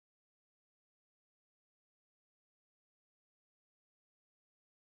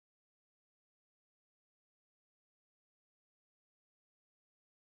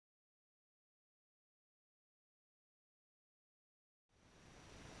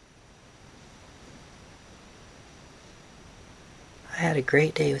had a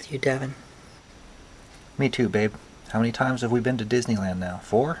great day with you, Devyn. Me too, babe. How many times have we been to Disneyland now?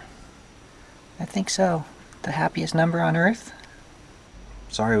 4? I think so. The happiest number on Earth?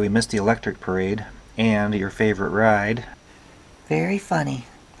 Sorry we missed the electric parade. And your favorite ride. Very funny.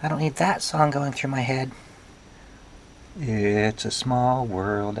 I don't need that song going through my head. It's a small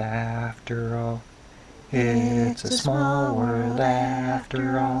world after all. It's a small world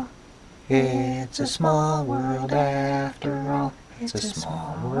after all. It's a small world after all. It's a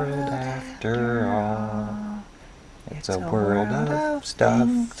small world after all. It's a world of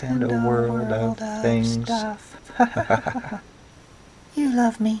stuff and a world of things. You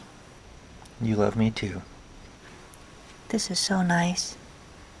love me. You love me too. This is so nice.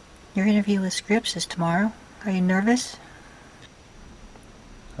 Your interview with Scripps is tomorrow. Are you nervous?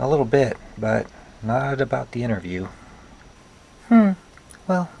 A little bit, but not about the interview.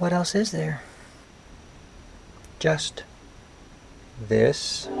 Well, what else is there? Just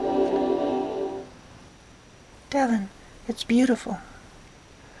this. Devyn, it's beautiful.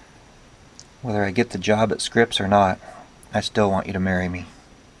 Whether I get the job at Scripps or not, I still want you to marry me.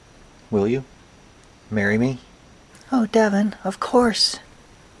 Will you? Marry me? Oh, Devyn, of course.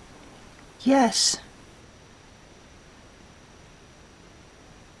 Yes.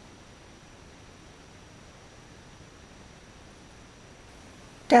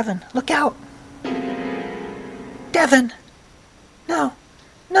 Devyn, look out! Devyn! No!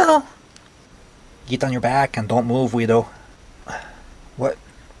 No! Get on your back and don't move, Guido. What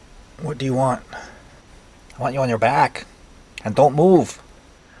do you want? I want you on your back. And don't move.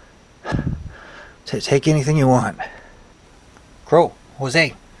 Take anything you want. Crow,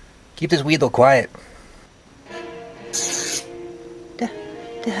 Jose, keep this Guido quiet.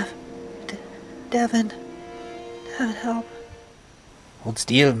 Devyn, help. Hold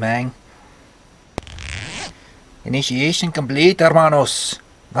still, man. Initiation complete, hermanos.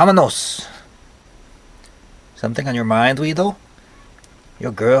 Vámonos. Something on your mind, Guido?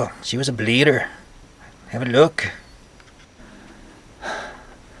 Your girl, she was a bleeder. Have a look.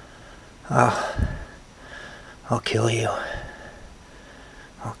 I'll kill you.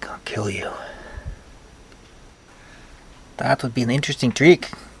 I'll kill you. That would be an interesting trick.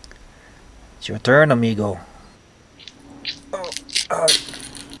 It's your turn, amigo.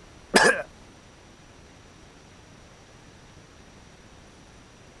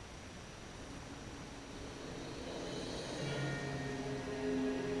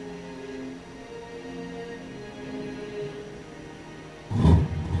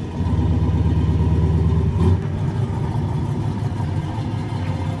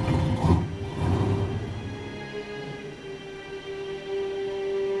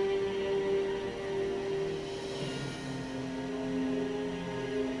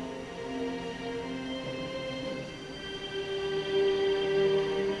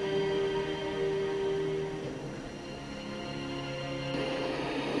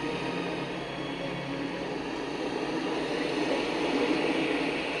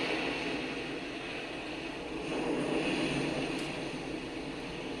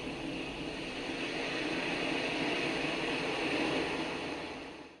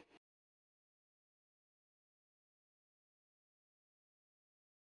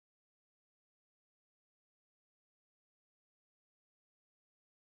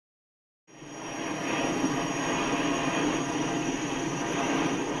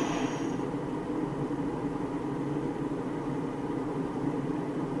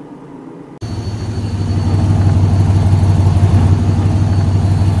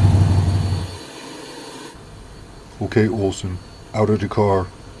 Okay, Olsen, out of the car.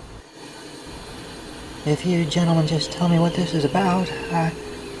 If you gentlemen just tell me what this is about,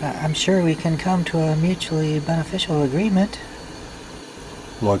 I'm sure we can come to a mutually beneficial agreement.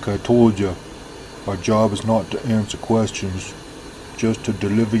 Like I told you, our job is not to answer questions, just to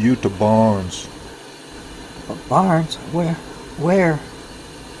deliver you to Barnes. Barnes? Where?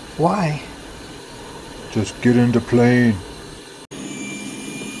 Why? Just get in the plane.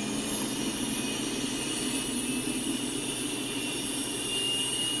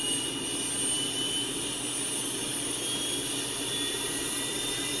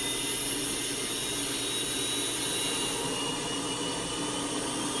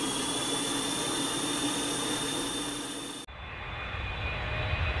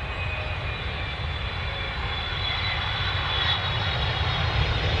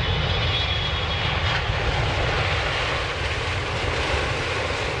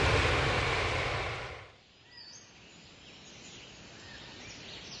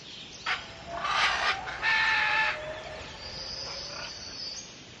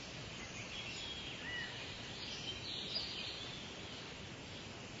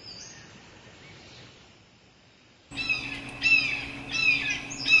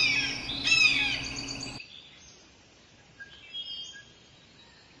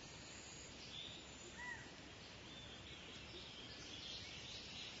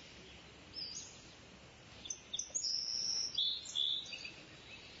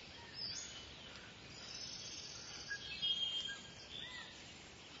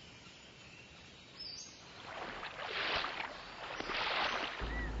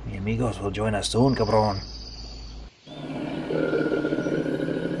 Mi amigos will join us soon, cabron.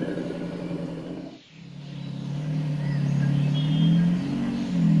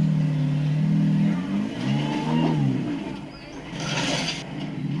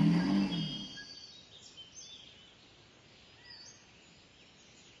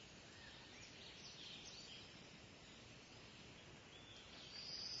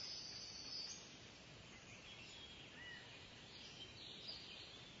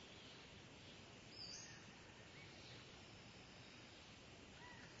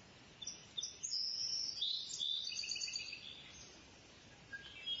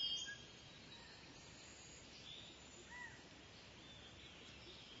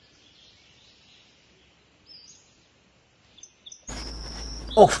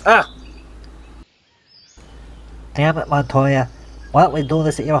 Oof! Ah! Damn it, Montoya. Why don't we do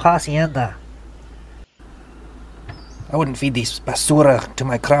this at your hacienda? I wouldn't feed these basura to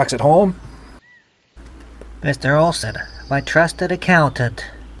my crocs at home. Mr. Olsen, my trusted accountant.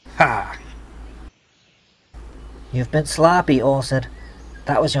 Ha! You've been sloppy, Olsen.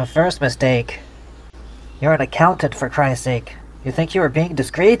 That was your first mistake. You're an accountant, for Christ's sake. You think you were being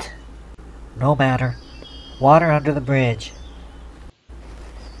discreet? No matter. Water under the bridge.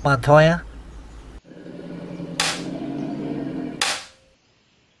 Montoya?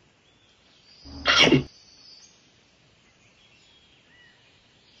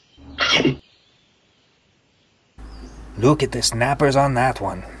 Look at the snappers on that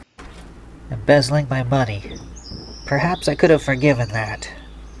one. Embezzling my money. Perhaps I could have forgiven that.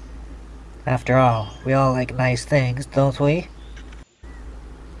 After all, we all like nice things, don't we?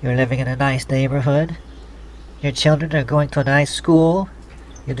 You're living in a nice neighborhood. Your children are going to a nice school.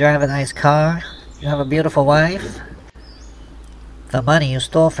 You drive a nice car. You have a beautiful wife. The money you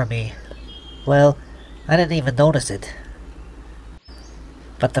stole from me. Well, I didn't even notice it.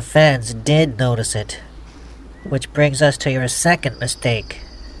 But the feds did notice it. Which brings us to your second mistake.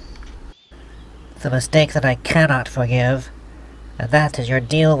 The mistake that I cannot forgive. And that is your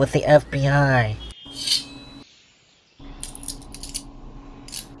deal with the FBI.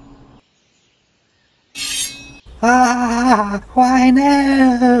 Ah! Why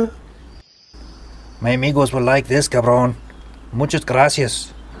no? My amigos will like this, cabron. Muchas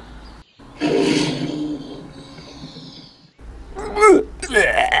gracias.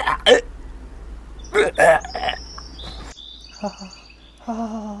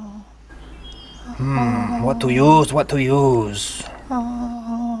 What to use? What to use?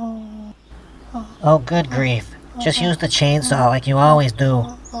 Oh, good grief. Just use the chainsaw like you always do.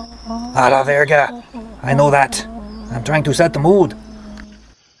 A la verga. I know that. I'm trying to set the mood.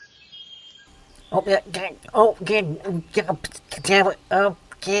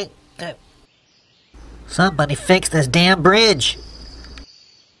 Somebody fix this damn bridge.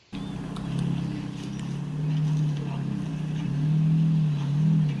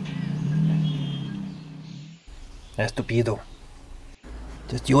 Estupido.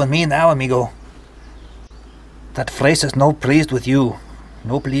 Just you and me now, amigo. That Frace is no pleased with you.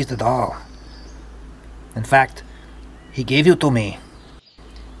 No pleased at all. In fact, he gave you to me.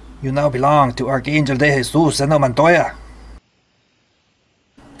 You now belong to Archangel de Jesus and Montoya.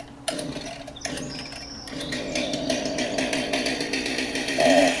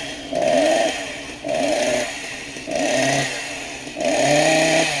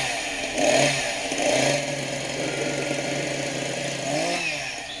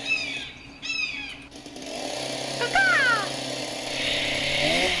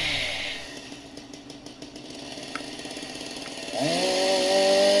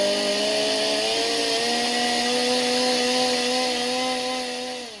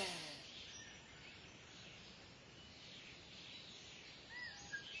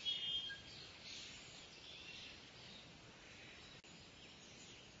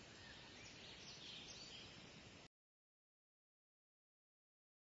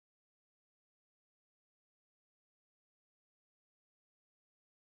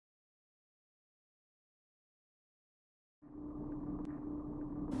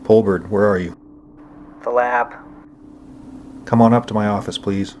 Polebird, where are you? The lab. Come on up to my office,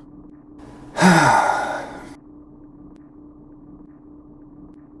 please. Come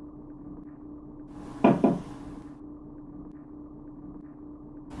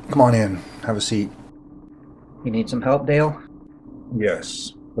on in. Have a seat. You need some help, Dale?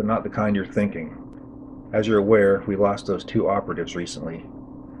 Yes, but not the kind you're thinking. As you're aware, we lost those 2 operatives recently.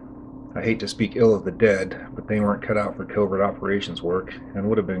 I hate to speak ill of the dead, but they weren't cut out for covert operations work, and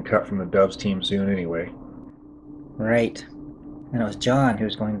would have been cut from the Doves team soon anyway. Right. And it was John who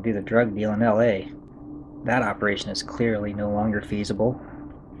was going to do the drug deal in LA. That operation is clearly no longer feasible.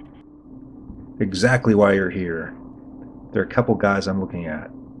 Exactly why you're here. There are a couple guys I'm looking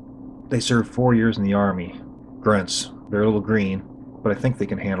at. They served 4 years in the Army. Grunts. They're a little green, but I think they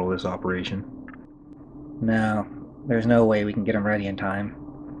can handle this operation. No, there's no way we can get him ready in time.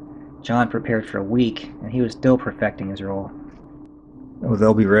 John prepared for a week, and he was still perfecting his role. Oh,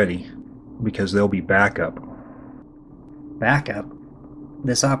 they'll be ready, because they'll be backup. Backup?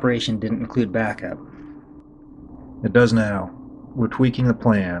 This operation didn't include backup. It does now. We're tweaking the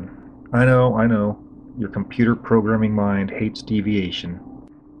plan. I know. Your computer programming mind hates deviation.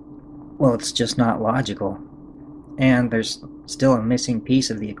 Well, it's just not logical. And there's still a missing piece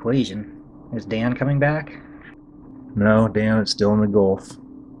of the equation. Is Dan coming back? No, Dan is still in the Gulf.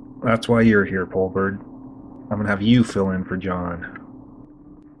 That's why you're here, Polebird. I'm gonna have you fill in for John.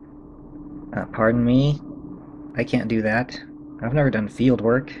 Pardon me? I can't do that. I've never done field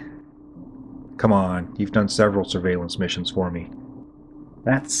work. Come on, you've done several surveillance missions for me.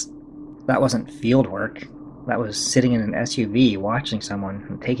 That wasn't field work. That was sitting in an SUV watching someone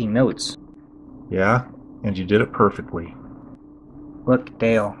and taking notes. Yeah, and you did it perfectly. Look,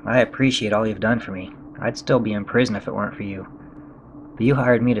 Dale, I appreciate all you've done for me. I'd still be in prison if it weren't for you. But you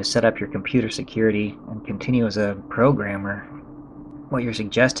hired me to set up your computer security and continue as a programmer. What you're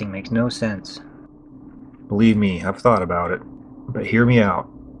suggesting makes no sense. Believe me, I've thought about it. But hear me out.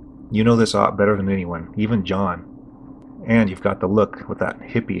 You know this op better than anyone, even John. And you've got the look with that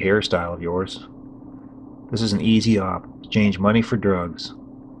hippie hairstyle of yours. This is an easy op. Exchange money for drugs.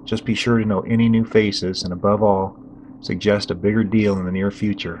 Just be sure to know any new faces, and above all, suggest a bigger deal in the near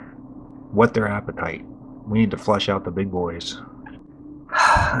future. Whet their appetite. We need to flush out the big boys.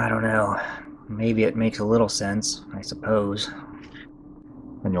 I don't know. Maybe it makes a little sense, I suppose.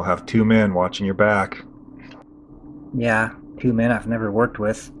 And you'll have 2 men watching your back. Yeah, 2 men I've never worked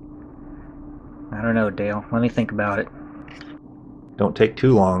with. I don't know, Dale. Let me think about it. Don't take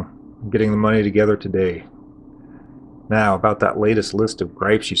too long. I'm getting the money together today. Now, about that latest list of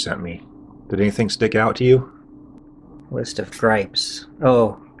gripes you sent me. Did anything stick out to you? List of gripes.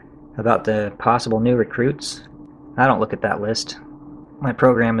 Oh, about the possible new recruits? I don't look at that list. My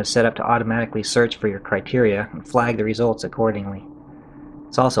program is set up to automatically search for your criteria and flag the results accordingly.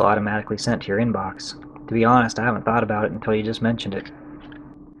 It's also automatically sent to your inbox. To be honest, I haven't thought about it until you just mentioned it.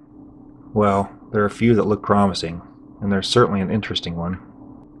 Well, there are a few that look promising, and there's certainly an interesting one.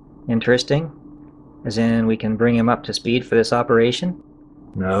 Interesting? As in, we can bring him up to speed for this operation?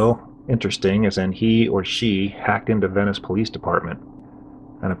 No, interesting as in he or she hacked into Venice Police Department,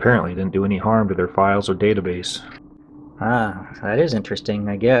 and apparently didn't do any harm to their files or database. Ah, that is interesting,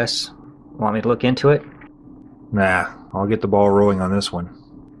 I guess. Want me to look into it? Nah, I'll get the ball rolling on this one.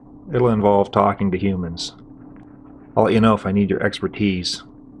 It'll involve talking to humans. I'll let you know if I need your expertise.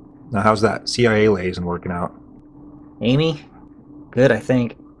 Now, how's that CIA liaison working out? Amy? Good, I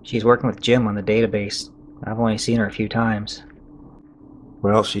think. She's working with Jim on the database. I've only seen her a few times.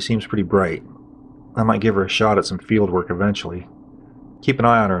 Well, she seems pretty bright. I might give her a shot at some field work eventually. Keep an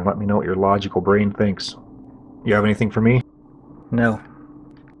eye on her and let me know what your logical brain thinks. You have anything for me? No.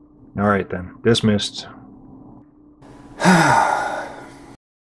 Alright then. Dismissed.